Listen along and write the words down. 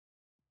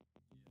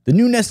The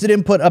new nested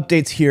input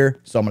updates here,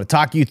 so I'm going to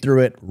talk you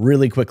through it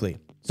really quickly.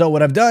 So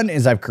what I've done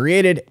is I've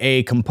created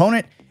a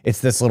component.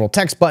 It's this little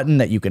text button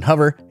that you can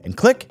hover and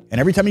click,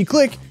 and every time you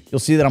click, you'll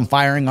see that I'm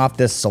firing off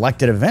this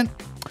selected event.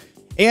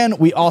 And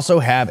we also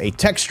have a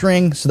text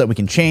string so that we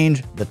can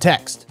change the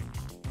text.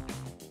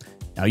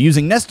 Now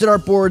using nested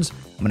artboards,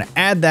 I'm going to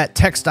add that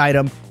text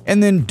item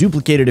and then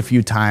duplicate it a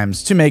few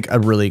times to make a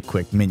really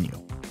quick menu.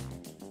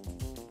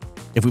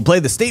 If we play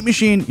the state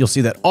machine, you'll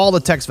see that all the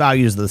text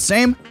values are the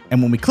same,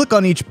 and when we click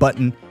on each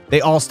button, they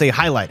all stay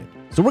highlighted.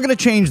 So we're going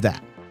to change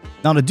that.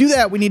 Now to do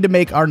that, we need to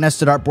make our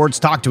nested artboards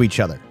talk to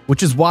each other,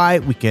 which is why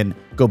we can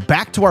go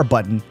back to our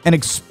button and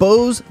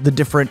expose the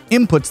different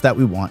inputs that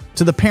we want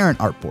to the parent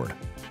artboard.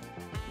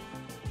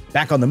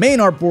 Back on the main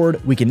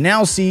artboard, we can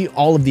now see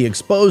all of the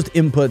exposed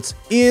inputs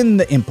in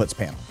the inputs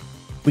panel.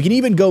 We can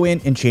even go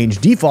in and change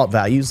default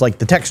values like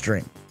the text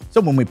string.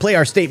 So when we play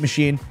our state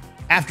machine,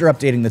 after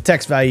updating the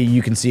text value,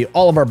 you can see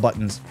all of our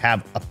buttons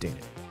have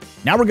updated.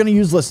 Now we're going to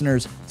use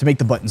listeners to make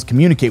the buttons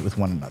communicate with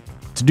one another.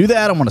 To do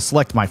that, I want to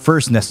select my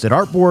first nested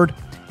artboard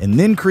and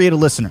then create a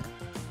listener.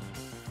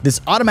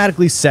 This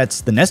automatically sets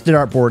the nested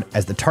artboard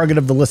as the target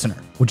of the listener,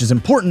 which is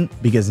important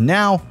because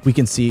now we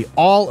can see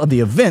all of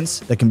the events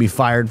that can be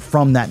fired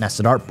from that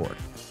nested artboard.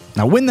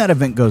 Now, when that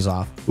event goes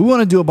off, we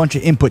want to do a bunch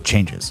of input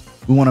changes.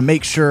 We want to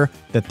make sure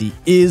that the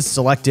is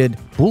selected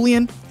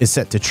Boolean is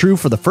set to true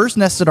for the first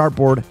nested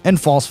artboard and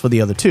false for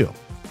the other two.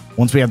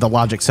 Once we have the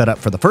logic set up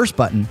for the first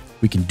button,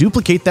 we can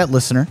duplicate that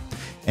listener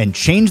and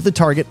change the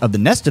target of the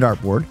nested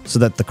artboard so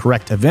that the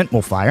correct event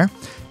will fire,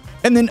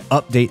 and then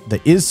update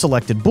the is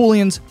selected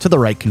Booleans to the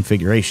right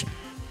configuration.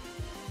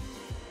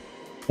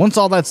 Once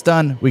all that's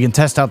done, we can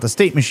test out the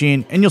state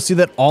machine and you'll see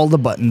that all the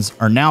buttons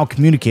are now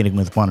communicating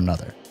with one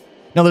another.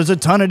 Now there's a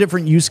ton of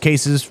different use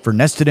cases for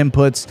nested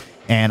inputs,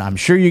 and I'm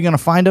sure you're going to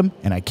find them,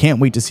 and I can't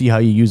wait to see how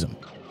you use them.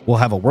 We'll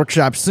have a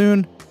workshop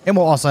soon, and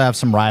we'll also have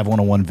some Rive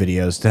 101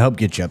 videos to help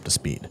get you up to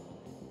speed.